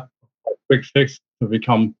it's not a quick fix to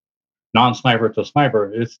become non-sniper to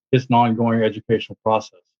sniper. It's an ongoing educational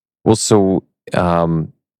process. Well, so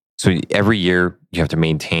every year you have to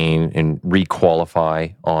maintain and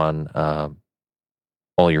requalify on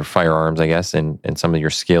all your firearms, I guess, and some of your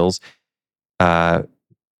skills. Uh,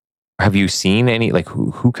 have you seen any like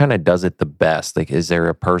who kind of does it the best? Like, is there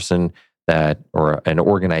a person that or an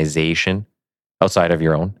organization outside of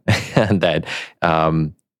your own that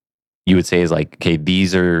you would say is like, okay,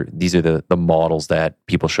 these are the models that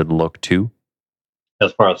people should look to?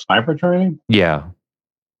 As far as sniper training, Yeah.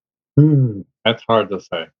 that's hard to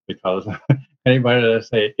say because anybody that I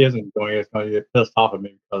say isn't doing it is going to get pissed off at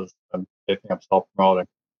me because they think I'm self-promoting.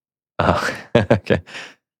 Oh, okay.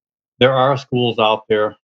 There are schools out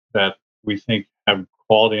there that we think have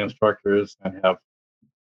quality instructors and have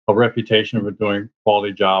a reputation for doing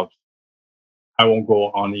quality jobs. I won't go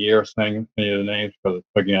on the air saying any of the names because,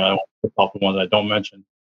 again, I don't pick off the ones I don't mention.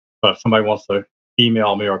 But if somebody wants to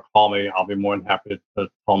email me or call me, I'll be more than happy to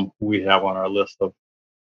tell them who we have on our list of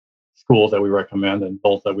schools that we recommend and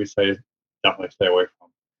those that we say definitely stay away from.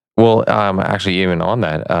 Well, actually, even on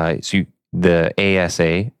that, the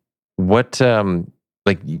ASA, what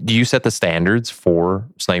like do you set the standards for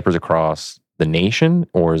snipers across the nation,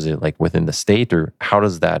 or is it like within the state, or how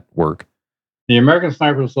does that work? The American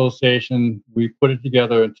Sniper Association, we put it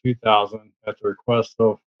together in 2000 at the request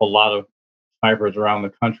of a lot of snipers around the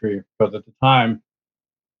country because at the time,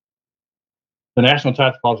 the National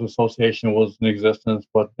Tactical Officers Association was in existence,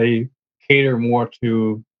 but they cater more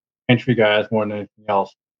to entry guys more than anything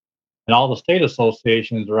else. And all the state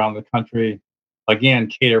associations around the country, again,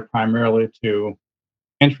 cater primarily to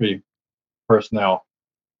entry personnel.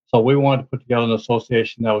 So we wanted to put together an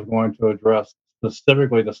association that was going to address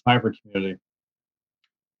specifically the sniper community.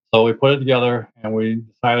 So we put it together and we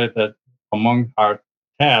decided that among our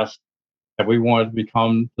tasks that we wanted to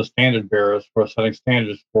become the standard bearers for setting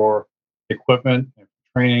standards for equipment and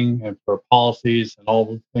for training and for policies and all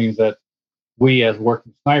the things that we as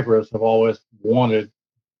working snipers have always wanted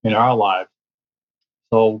in our lives.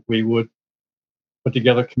 So we would put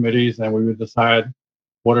together committees and we would decide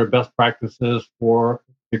what are best practices for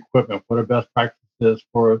equipment, what are best practices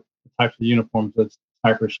for the types of uniforms that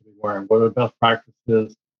snipers should be wearing, what are best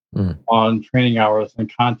practices Mm. on training hours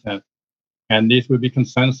and content. And these would be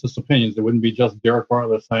consensus opinions. It wouldn't be just Derrick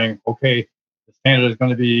Bartlett saying, okay, the standard is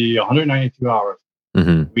going to be 192 hours.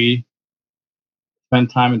 Hmm. We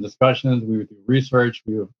spend time in discussions, we would do research,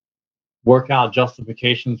 we would work out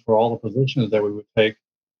justifications for all the positions that we would take.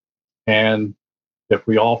 And if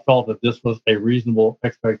we all felt that this was a reasonable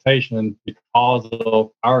expectation because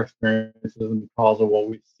of our experiences and because of what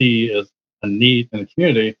we see as a need in the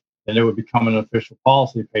community, then it would become an official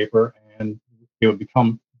policy paper and it would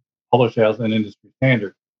become published as an industry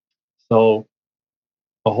standard. So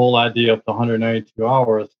the whole idea of the 192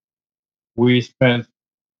 hours, we spent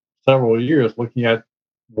several years looking at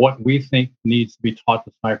what we think needs to be taught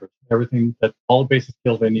to snipers. Everything that all the basic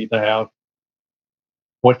skills they need to have,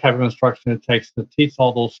 what type of instruction it takes to teach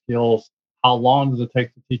all those skills, how long does it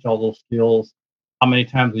take to teach all those skills, how many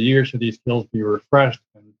times a year should these skills be refreshed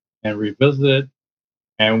and revisited.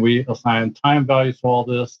 And we assign time values to all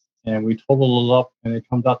this and we total it up and it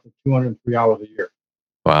comes out to 203 hours a year.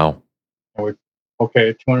 Wow. And we,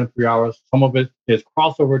 okay, 203 hours. Some of it is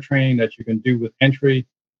crossover training that you can do with entry.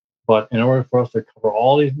 But in order for us to cover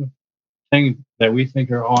all these things that we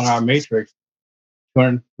think are on our matrix,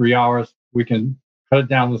 203 hours, we can cut it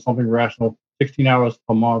down to something rational. 16 hours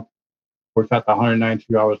a month, works out to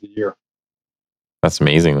 192 hours a year. That's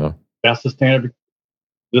amazing, though. That's the standard.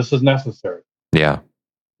 This is necessary. Yeah.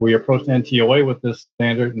 We approached NTOA with this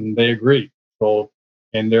standard and they agreed. So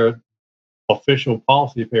in their official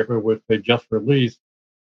policy paper, which they just released,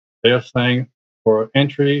 they're saying for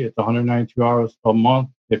entry, it's 192 hours a month.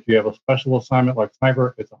 If you have a special assignment like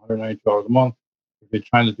sniper, it's 192 hours a month. If you're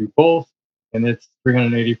trying to do both, and it's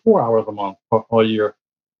 384 hours a month for a year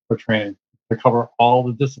for training to cover all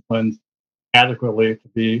the disciplines adequately to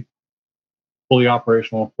be fully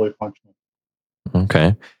operational and fully functional.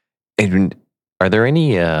 Okay. And are there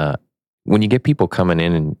any when you get people coming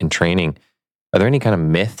in training, are there any kind of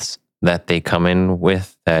myths that they come in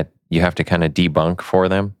with that you have to kind of debunk for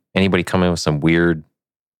them? Anybody come in with some weird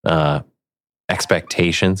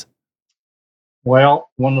expectations? Well,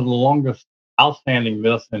 one of the longest outstanding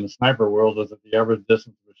myths in the sniper world is that the average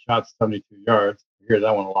distance of a shot is 72 yards. You hear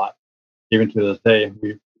that one a lot. Even to this day,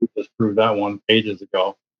 we disproved that one ages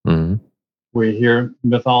ago. Mm-hmm. We hear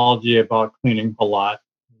mythology about cleaning a lot.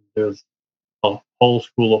 There's a whole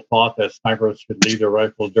school of thought that snipers should leave their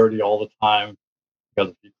rifles dirty all the time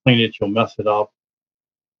because if you clean it, you'll mess it up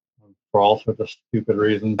for all sorts of stupid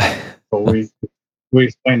reasons. So we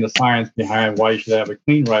explained the science behind why you should have a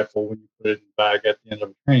clean rifle when you put it in the bag at the end of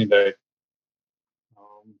a training day.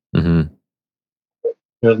 Mm-hmm.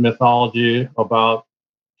 There's mythology about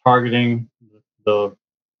targeting the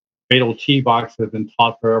fatal T box has been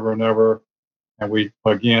taught forever and ever. And we,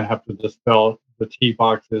 again, have to dispel the T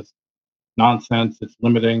box is nonsense. It's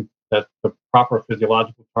limiting that the proper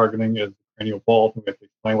physiological targeting is the cranial vault. And we have to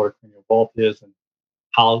explain what a cranial vault is and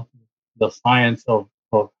how the science of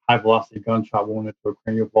high velocity gunshot wound into a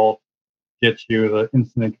cranial vault gets you the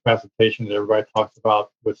instant incapacitation that everybody talks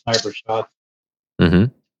about with sniper shots. Mm-hmm.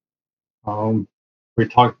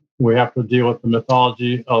 We have to deal with the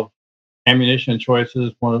mythology of ammunition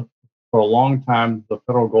choices. For a long time, the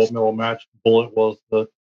federal gold medal match bullet was the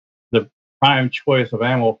prime choice of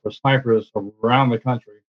ammo for snipers around the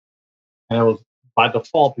country, and it was by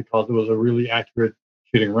default because it was a really accurate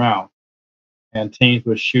shooting round. And teams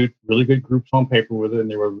would shoot really good groups on paper with it, and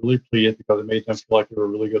they were really pleased because it made them feel like they were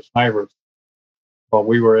really good snipers. But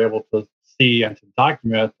we were able to see and to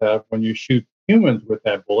document that when you shoot humans with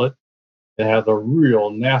that bullet, it has a real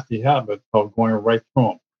nasty habit of going right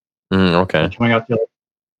through them Okay. and coming out the other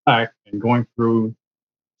side and going through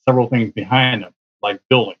several things behind them, like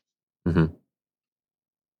buildings. Mm-hmm.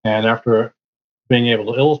 And after being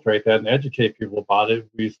able to illustrate that and educate people about it,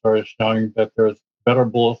 we started showing that there's better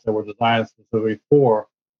bullets that were designed specifically for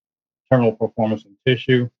terminal performance in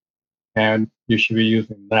tissue, and you should be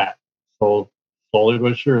using that. So slowly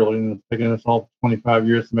but surely, and it's taken us all 25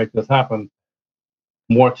 years to make this happen,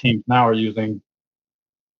 more teams now are using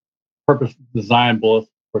purpose designed bullets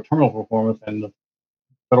for terminal performance, and the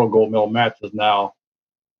federal gold medal match is now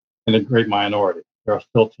in a great minority. There are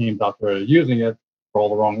still teams out there that are using it for all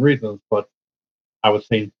the wrong reasons, but I would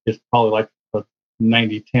say it's probably like a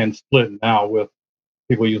 90-10 split now with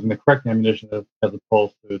people using the correct ammunition as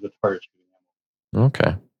opposed to the target shooting ammo.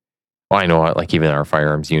 Okay. Well, I know, like even our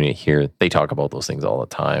firearms unit here, they talk about those things all the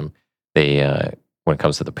time. They, when it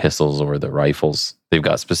comes to the pistols or the rifles, they've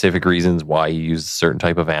got specific reasons why you use a certain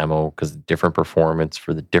type of ammo because different performance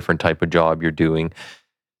for the different type of job you're doing.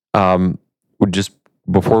 Just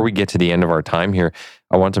before we get to the end of our time here,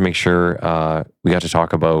 I want to make sure we got to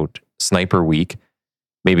talk about Sniper Week,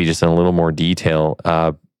 maybe just in a little more detail.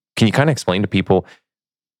 Can you kind of explain to people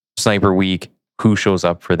Sniper Week, who shows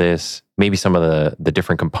up for this, maybe some of the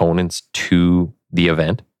different components to the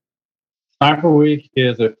event? Sniper Week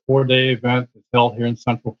is a 4-day event. It's held here in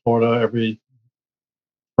Central Florida every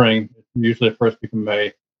spring, usually the first week of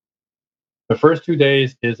May. The first 2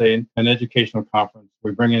 days is an educational conference.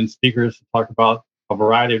 We bring in speakers to talk about a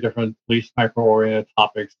variety of different police sniper-oriented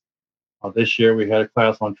topics. This year we had a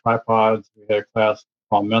class on tripods. We had a class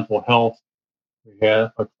on mental health. We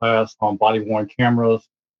had a class on body-worn cameras.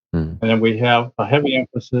 And then we have a heavy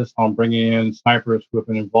emphasis on bringing in snipers who have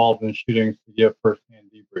been involved in shootings to give first-hand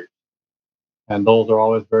debriefs. And those are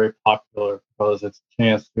always very popular because it's a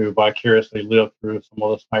chance to vicariously live through some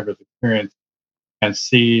of the sniper's experience and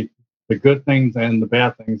see the good things and the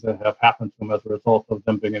bad things that have happened to them as a result of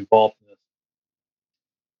them being involved in this.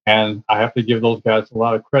 And I have to give those guys a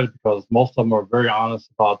lot of credit because most of them are very honest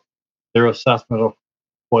about their assessment of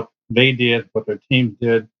what they did, what their teams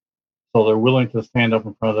did. So they're willing to stand up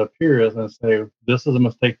in front of their peers and say, this is a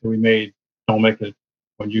mistake that we made. Don't make it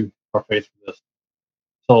when you are faced with this.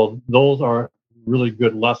 So those are really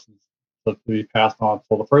good lessons to be passed on.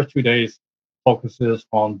 So the first 2 days focuses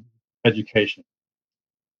on education.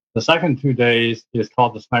 The second 2 days is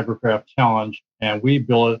called the Snipercraft Challenge, and we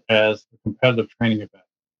bill it as a competitive training event.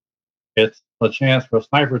 It's a chance for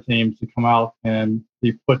sniper teams to come out and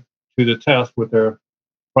be put to the test with their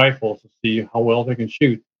rifles to see how well they can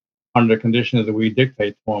shoot under the conditions that we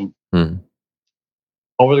dictate to them. Mm.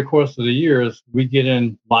 Over the course of the years, we get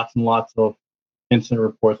in lots and lots of incident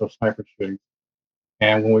reports of sniper shootings.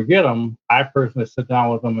 And when we get them, I personally sit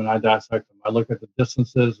down with them and I dissect them. I look at the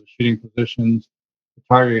distances, the shooting positions, the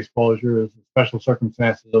target exposures, the special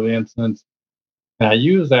circumstances of the incidents. And I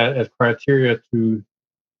use that as criteria to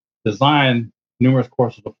design numerous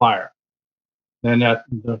courses of fire. Then at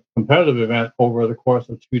the competitive event, over the course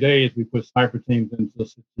of 2 days, we put sniper teams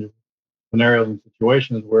into scenarios and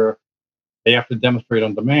situations where they have to demonstrate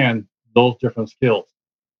on demand those different skills.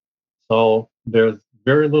 So there's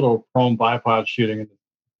very little prone bipod shooting in the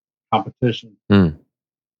competition. Mm.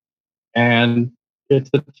 And it's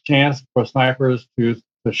a chance for snipers to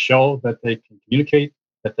show that they can communicate,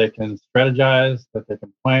 that they can strategize, that they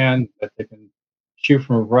can plan, that they can shoot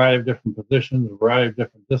from a variety of different positions, a variety of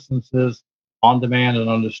different distances, on demand and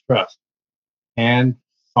under stress. And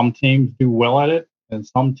some teams do well at it, and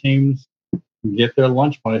some teams get their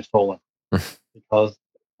lunch money stolen because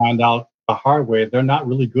they find out the hard way, they're not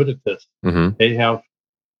really good at this. Mm-hmm. They have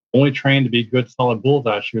only trained to be good, solid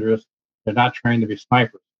bullseye shooters. They're not trained to be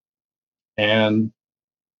snipers. And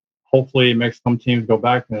hopefully it makes some teams go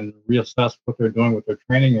back and reassess what they're doing with their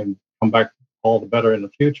training and come back all the better in the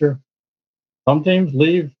future. Some teams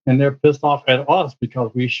leave and they're pissed off at us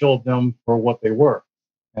because we showed them for what they were.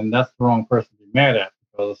 And that's the wrong person to be mad at,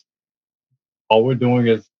 because all we're doing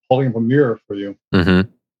is holding up a mirror for you. Mm-hmm.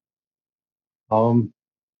 Um,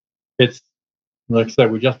 it's like I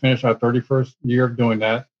said, we just finished our 31st year of doing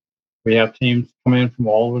that. We have teams come in from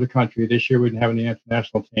all over the country. This year we didn't have any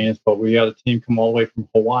international teams, but we had a team come all the way from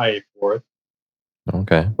Hawaii for it.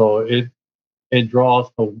 Okay. So it draws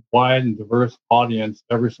a wide and diverse audience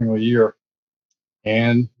every single year,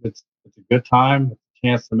 and it's a good time. It's a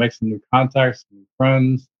chance to make some new contacts, some new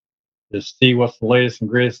friends, to see what's the latest and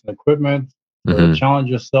greatest in equipment, to Mm-hmm. challenge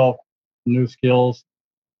yourself, new skills,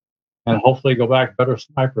 and hopefully go back better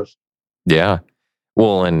snipers. Yeah.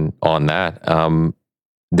 Well, and on that,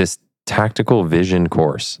 this tactical vision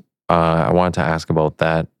course, I wanted to ask about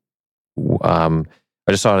that. I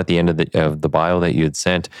just saw it at the end of the bio that you had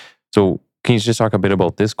sent. So, can you just talk a bit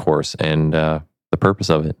about this course and the purpose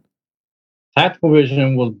of it? Tactical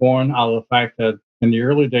vision was born out of the fact that in the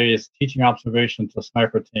early days, teaching observation to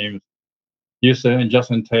sniper teams used to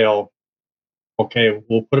just entail, okay,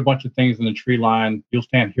 we'll put a bunch of things in the tree line. You'll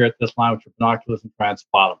stand here at this line with your binoculars and try and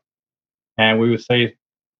spot them. And we would say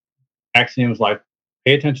axioms like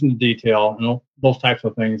pay attention to detail and those types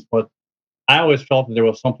of things. But I always felt that there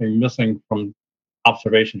was something missing from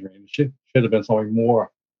observation training. It should have been something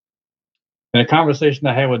more. In a conversation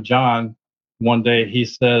I had with John one day, he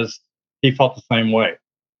says he felt the same way.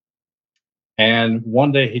 And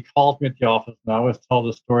one day he calls me at the office, and I always tell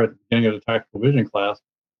this story at the beginning of the tactical vision class.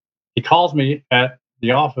 He calls me at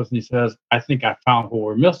the office and he says, I think I found what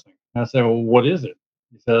we're missing. And I say, well, what is it?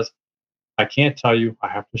 He says, I can't tell you. I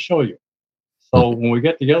have to show you. So when we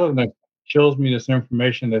get together, he shows me this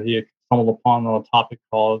information that he had stumbled upon on a topic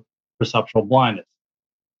called perceptual blindness.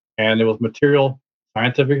 And it was material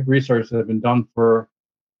scientific research that had been done for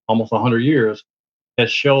almost 100 years that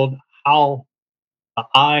showed how the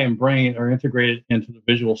eye and brain are integrated into the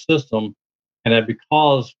visual system. And that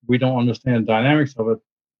because we don't understand the dynamics of it,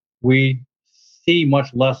 we see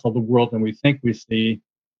much less of the world than we think we see.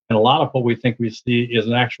 And a lot of what we think we see is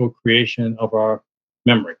an actual creation of our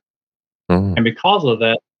memory. Mm. And because of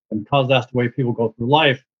that, and because that's the way people go through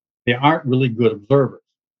life, they aren't really good observers.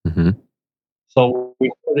 Mm-hmm. So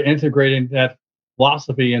we started integrating that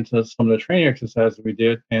philosophy into some of the training exercises we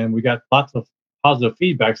did, and we got lots of positive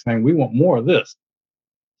feedback saying we want more of this.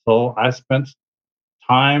 So I spent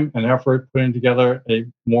time and effort putting together a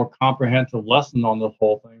more comprehensive lesson on this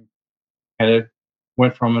whole thing. And it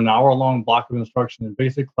went from an hour-long block of instruction in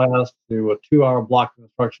basic class to a 2-hour block of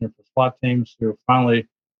instruction for SWAT teams to finally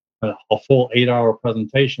a full 8-hour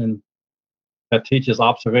presentation that teaches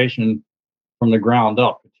observation from the ground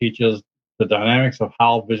up. It teaches the dynamics of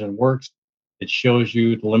how vision works. It shows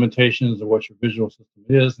you the limitations of what your visual system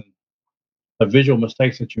is and the visual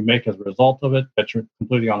mistakes that you make as a result of it that you're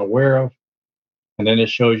completely unaware of. And then it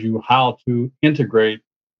shows you how to integrate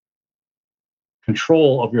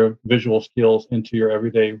control of your visual skills into your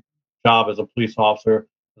everyday job as a police officer,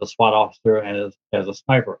 as a SWAT officer, and as a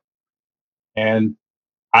sniper. And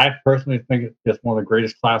I personally think it's one of the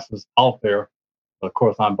greatest classes out there. Of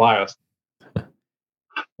course, I'm biased,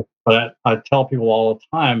 but I tell people all the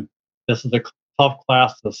time this is a tough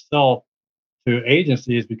class to sell to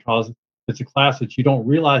agencies because it's a class that you don't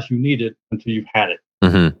realize you need it until you've had it.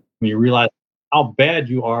 Mm-hmm. When you realize how bad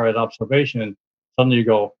you are at observation, suddenly you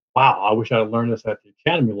go, wow, I wish I had learned this at the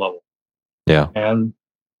academy level. Yeah. And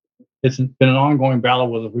it's been an ongoing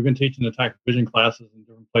battle with it. We've been teaching the tactical vision classes in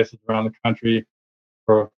different places around the country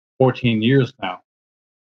for 14 years now.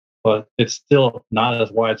 But it's still not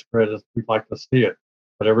as widespread as we'd like to see it.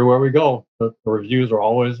 But everywhere we go, the reviews are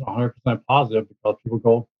always 100% positive because people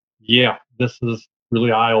go, yeah, this is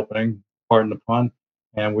really eye-opening, pardon the pun,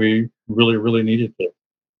 and we really, really needed it.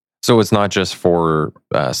 So it's not just for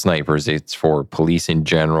snipers; it's for police in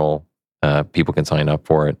general. People can sign up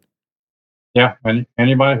for it. Yeah, and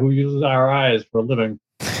anybody who uses our eyes for a living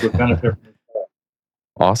would benefit from it.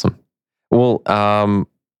 Awesome. Well,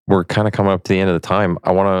 we're kind of coming up to the end of the time.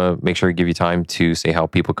 I want to make sure to give you time to say how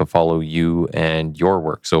people can follow you and your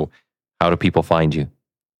work. So, how do people find you?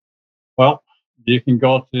 Well, you can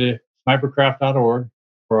go to snipercraft.org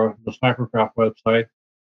for the Snipercraft website.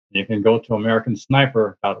 You can go to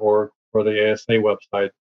americansniper.org for the ASA website.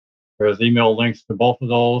 There's email links to both of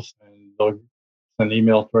those, and they'll send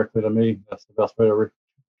emails directly to me. That's the best way to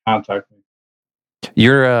contact me.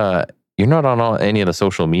 You're not on any of the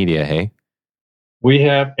social media, hey? We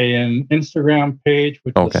have an Instagram page,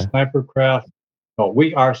 which is Snipercraft. No,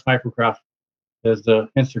 We Are Snipercraft is the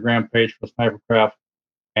Instagram page for Snipercraft,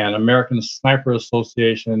 and American Sniper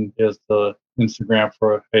Association is the Instagram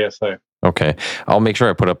for ASA. Okay. I'll make sure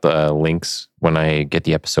I put up the links when I get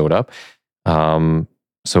the episode up.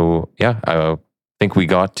 So yeah, I think we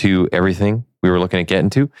got to everything we were looking at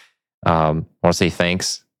getting to. I want to say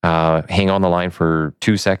thanks. Hang on the line for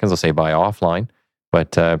 2 seconds. I'll say bye offline.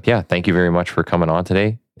 But yeah, thank you very much for coming on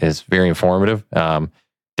today. It's very informative.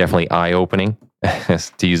 Definitely eye-opening,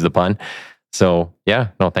 to use the pun. So yeah,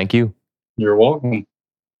 no, thank you. You're welcome.